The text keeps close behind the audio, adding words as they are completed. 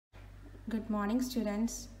Good morning,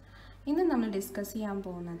 students. ഇന്ന് നമ്മൾ discuss ചെയ്യാൻ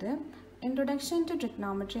പോകുന്നത് ഇൻട്രൊഡക്ഷൻ ടു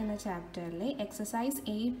ട്രിഗ്നോമെട്രി എന്ന ചാപ്റ്ററിലെ എക്സസൈസ്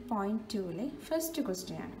 8.2ലെ ഫസ്റ്റ്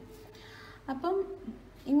ക്വസ്റ്റ്യൻ ആണ്. അപ്പം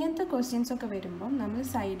ഇങ്ങനത്തെ ക്വസ്റ്റ്യൻസ് ഒക്കെ വരുമ്പോൾ നമ്മൾ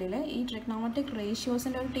സൈഡിൽ ഈ ട്രിഗ്നോമെട്രിക്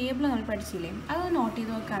റേഷ്യോസിൻ്റെ ഒരു ടേബിൾ നമ്മൾ പഠിച്ചില്ലേ, അത് നോട്ട്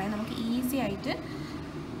ചെയ്ത് വെക്കുകയാണെങ്കിൽ നമുക്ക് ഈസി ആയിട്ട്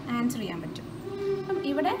ആൻസർ ചെയ്യാൻ പറ്റും. അപ്പം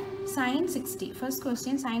ഇവിടെ sin 60, first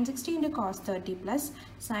question sin 60 into cos 30 plus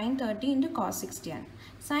sin 30 into cos 60 ആണ്.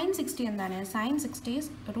 sin 60 എന്താണ്? sin 60 is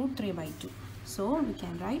root 3 by 2. So we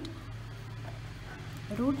can write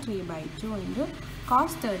root 3 by 2 into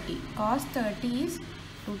cos 30. Cos 30 is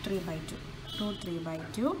root 3 by 2. Root 3 by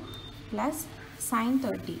 2 plus sin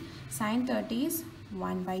 30. Sin 30 is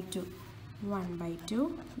 1 by 2. 1 by 2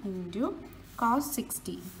 into cos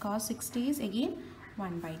 60. Cos 60 is again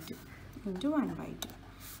 1 by 2 into 1 by 2.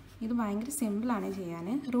 ഇത് ഭയങ്കര സിമ്പിളാണ് ചെയ്യാൻ.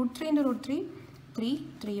 Root 3 into root 3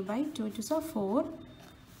 3 by 2 to 4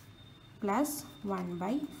 plus 1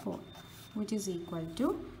 by 4 which is equal to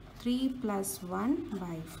 3 plus 1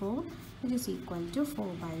 by 4 which is equal to 4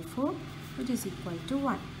 by 4 which is equal to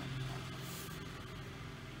 1.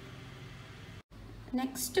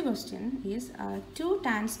 Next question is 2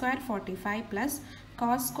 tan square 45 plus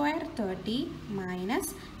cos square 30 minus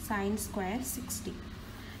sin square 60.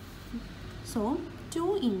 So 2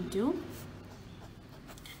 into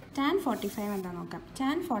tan 45 എന്താ നോക്കാം.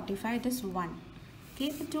 tan 45 it is 1. Okay,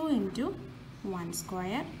 2 into 1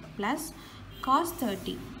 square plus cos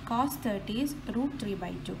 30. Cos 30 is root 3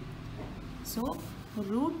 by 2. So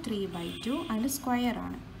root 3 by 2 and square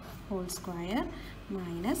ആണ്, whole square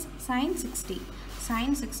minus sin 60.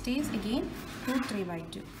 Sin 60 is again root 3 by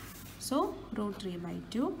 2. So root 3 by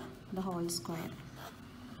 2 the whole square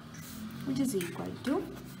which is equal to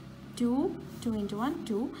 2 into 1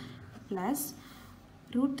 2 plus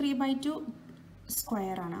root 3 by 2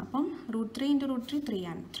 square ആണ്. അപ്പം root 3 into root 3 3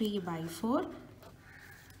 ആണ്. 3 by 4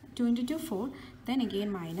 2 into 2 4 then again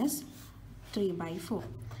minus 3 by 4.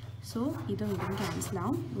 So ഇതും ഇതും cancel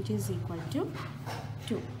ആവും which is equal to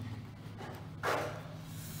 2.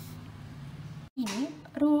 ഇനി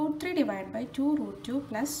root 3 divided by 2 root 2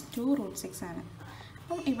 plus 2 root 6 ആണ്.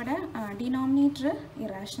 അപ്പം ഇവിടെ ഡിനോമിനേറ്റർ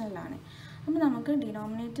ഇറാഷണൽ ആണ്. അപ്പോൾ നമുക്ക്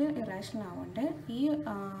ഡിനോമിനേറ്റർ ഇറാഷണൽ ആവുകൊണ്ട്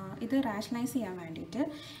ഇത് റാഷണലൈസ് ചെയ്യാൻ വേണ്ടിയിട്ട്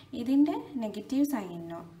ഇതിൻ്റെ നെഗറ്റീവ്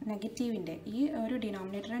സൈനോ നെഗറ്റീവിൻ്റെ ഈ ഒരു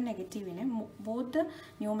ഡിനോമിനേറ്റർ നെഗറ്റീവിനെ ബോത്ത്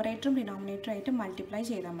ന്യൂമറേറ്ററും ഡിനോമിനേറ്ററും ആയിട്ട് മൾട്ടിപ്ലൈ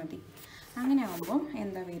ചെയ്താൽ മതി. അങ്ങനെ ആകുമ്പോൾ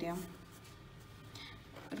എന്താ വരിക?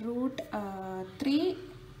 Root 3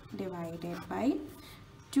 divided by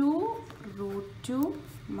 2 root 2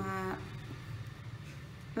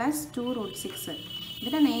 plus 2 root 6.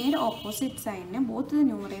 ഇതിൻ്റെ നേരെ opposite സൈഡിനെ both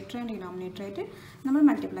numerator and denominator ആയിട്ട് നമ്മൾ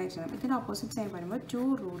മൾട്ടിപ്ലൈ ചെയ്യണം. ഇതിൻ്റെ ഓപ്പോസിറ്റ് സൈഡ് വരുമ്പോൾ 2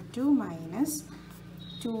 root 2 minus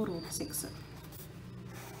 2 root 6.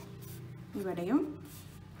 ഇവിടെയും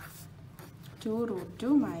 2 root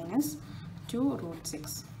 2 minus 2 root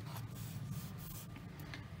 6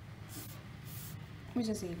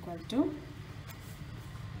 which is equal to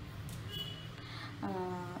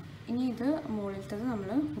ഇനി ഇത് മുകളിലത്തത് നമ്മൾ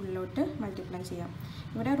ഉള്ളിലോട്ട് മൾട്ടിപ്ലൈ ചെയ്യാം.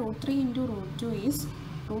 ഇവിടെ root 3 into root 2 is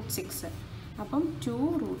root 6. അപ്പം 2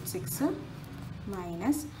 root 6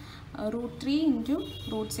 minus root 3 into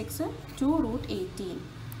root 6 2 root 18.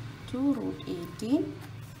 2 root 18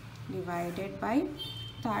 divided by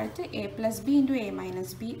താഴത്ത് a plus b into a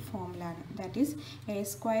minus b ഫോമിലാണ്. That is a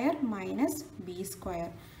square minus b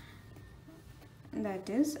square. That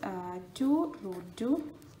is 2 root 2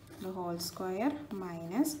 the whole square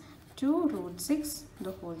minus 2 root 6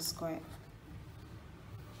 the whole square.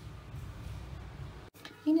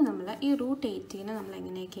 ഇനി നമ്മൾ ഈ root 18 നമ്മൾ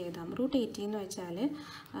എങ്ങനെയൊക്കെ എഴുതാം? Root 18 എന്ന് വെച്ചാൽ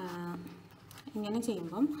ഇങ്ങനെ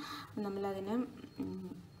ചെയ്യുമ്പം നമ്മളതിന്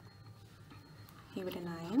ഇവിടെ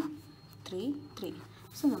 9 3 3.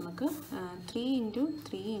 സോ നമുക്ക് 3 into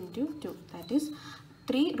 3 into 2 that is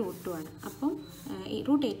 3 root 2 ആണ്. അപ്പം ഈ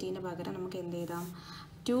റൂട്ട് 18 പകരം നമുക്ക് എന്ത് ചെയ്താം?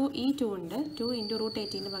 2 ഈ 2 ഉണ്ട്. 2 into root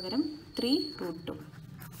 18 പകരം 3 root 2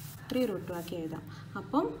 root 2 ആക്കി എഴുതാം.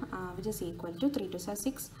 അപ്പം which is equal to 3 to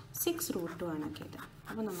 6 root 2 ആണ് ആക്കി എഴുതാം.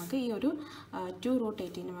 അപ്പോൾ നമുക്ക് ഈ ഒരു 2 root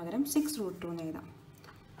 18 പകരം 6 root 2 എന്ന് എഴുതാം.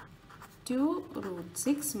 2 root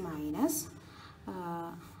 6 minus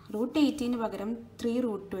root 18 പകരം 3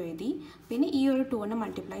 root 2 എഴുതി. പിന്നെ ഈ ഒരു 2നെ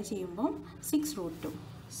മൾട്ടിപ്ലൈ ചെയ്യുമ്പോൾ 6 root 2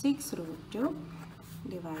 6 root 2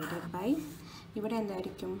 divided by ഇവിടെ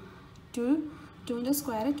എന്തായിരിക്കും? 2ൻ്റെ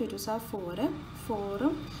square 2 to 4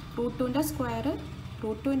 4 root 2ൻ്റെ square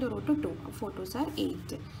root 2 into root 2 4 2s are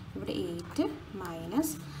 8. ഇവിടെ 8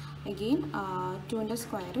 മൈനസ് അഗെയിൻ 2ൻ്റെ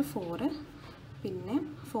സ്ക്വയർ 4 പിന്നെ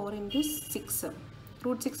 4 into 6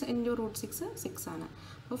 root 6 into root 6 6 ആണ്.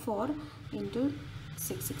 അപ്പോൾ 4 into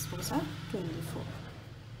 6 6 4s are 24.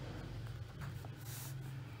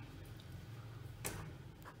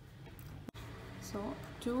 So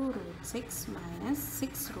 2 root 6 minus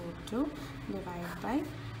 6 root 2 divided by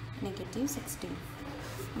negative 16.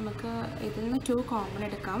 നമുക്ക് ഇതിൽ നിന്ന് 2 കോമൺ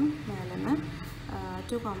എടുക്കാം. മേലെ നിന്ന്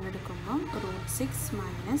 2 കോമൺ എടുക്കുമ്പം root 6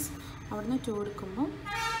 മൈനസ് അവിടെ നിന്ന് 2 എടുക്കുമ്പോൾ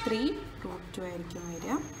 3 root 2 ആയിരിക്കും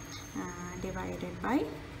വരിക. Divided by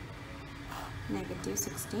negative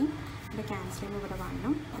 16. ഇവിടെ ക്യാൻസൽ ചെയ്യുമ്പോൾ ഇവിടെ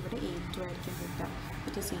 1 ഇവിടെ 8 ആയിരിക്കും കിട്ടുക.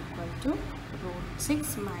 It is equal to root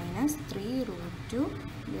 6 minus 3 root 2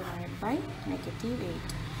 divide by negative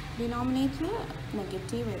 8. Denominator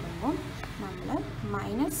negative വരുമ്പോൾ നമ്മൾ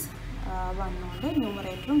മൈനസ് 1 കൊണ്ട്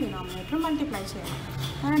ന്യൂമറേറ്ററും ഡിനോമിനേറ്ററും മൾട്ടിപ്ലൈ ചെയ്യണം.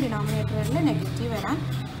 കാരണം ഡിനോമിനേറ്ററിൽ നെഗറ്റീവ് വരാൻ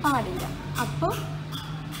പാടില്ല. അപ്പോൾ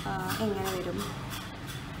എങ്ങനെ വരും?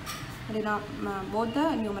 ബോത്ത്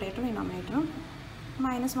ദ ന്യൂമറേറ്ററും ഡിനോമിനേറ്ററും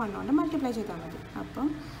 -1 കൊണ്ട് മൾട്ടിപ്ലൈ ചെയ്താൽ മതി. അപ്പം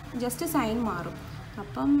ജസ്റ്റ് സൈൻ മാറും.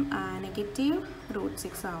 അപ്പം നെഗറ്റീവ് root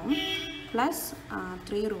 6 ആവും പ്ലസ്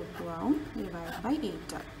 3 root 2 ആവും ഡിവൈഡ് ബൈ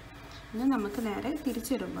 8 ആവും. ഇനി നമുക്ക് നേരെ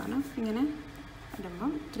തിരിച്ചിടുമ്പോൾ ഇങ്ങനെ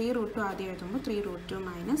ഇടുമ്പം 3 root 2 ആദ്യം എഴുതുമ്പോൾ 3 root 2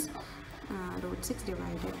 minus root 6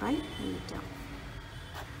 divided by 8 ആവും.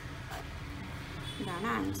 ഇതാണ്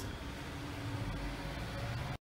ആൻസർ.